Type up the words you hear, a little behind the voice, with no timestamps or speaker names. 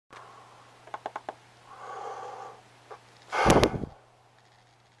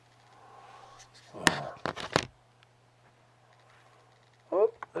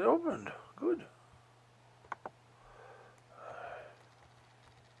turned. Good.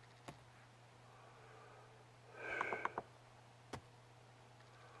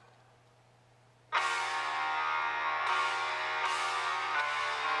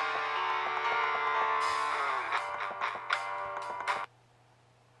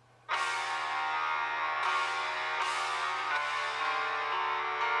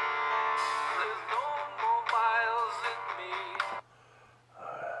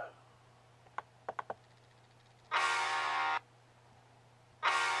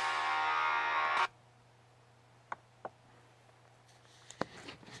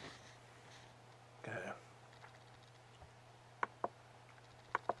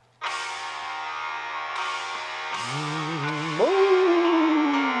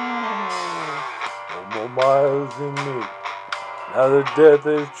 No more miles in me. Now the death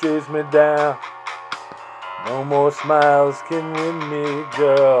has chased me down. No more smiles can win me,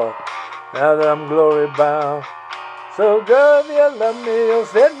 girl. Now that I'm glory bound. So girl, if you love me, you'll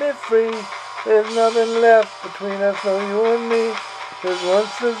set me free. There's nothing left between us, no you and me. 'Cause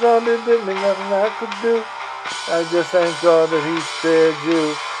once the zombie bit me, nothing I could do. I just thank God that he spared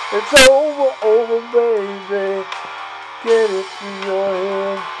you. It's over, baby. Get it through your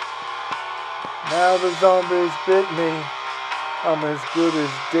head. Now the zombies bit me. I'm as good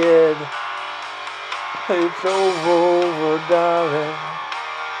as dead. It's over, darling.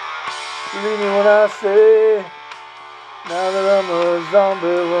 Believe me when I say, now that I'm a zombie,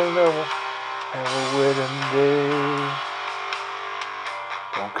 we'll never have a wedding day.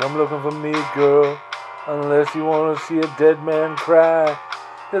 Don't come looking for me, girl, unless you want to see a dead man cry.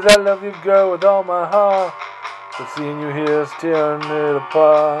 'Cause I love you, girl, with all my heart, but seeing you here is tearing it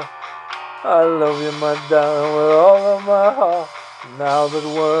apart. I love you, my darling, with all of my heart. Now that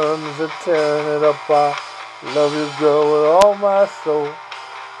worms are tearing it apart. Love you, girl, with all my soul,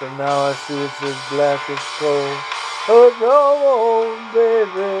 but now I see it's as black as coal. Oh, no,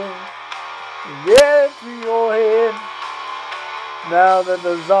 baby, get it through your head. Now that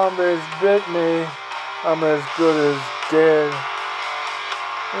the zombies bit me, I'm as good as dead.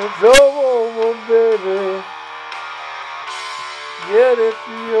 It's over, baby. Get it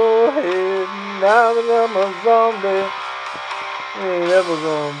through your head. Now that I'm a zombie, you ain't ever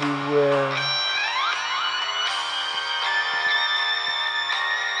gonna be well.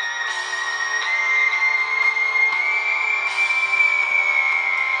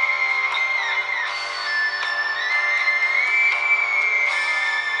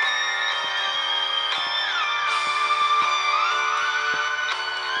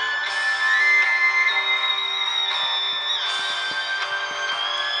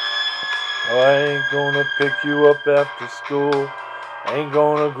 Oh, I ain't gonna pick you up after school. I ain't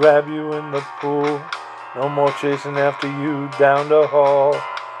gonna grab you in the pool. No more chasing after you down the hall.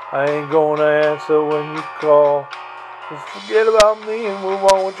 I ain't gonna answer when you call. Just forget about me and move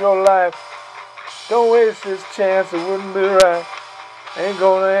on with your life. Don't waste this chance, it wouldn't be right. I ain't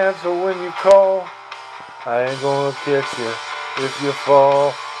gonna answer when you call. I ain't gonna catch you if you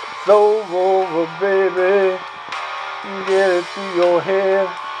fall. It's over, baby. Get it through your head.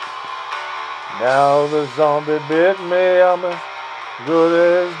 Now the zombie bit me, I'm as good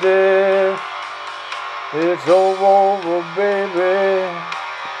as dead. It's over, baby.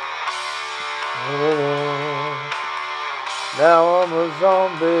 Now I'm a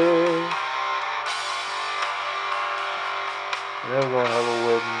zombie. Never gonna have a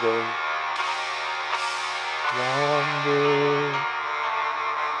wedding day. Zombie.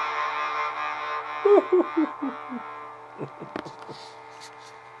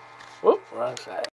 Whoop, wrong side.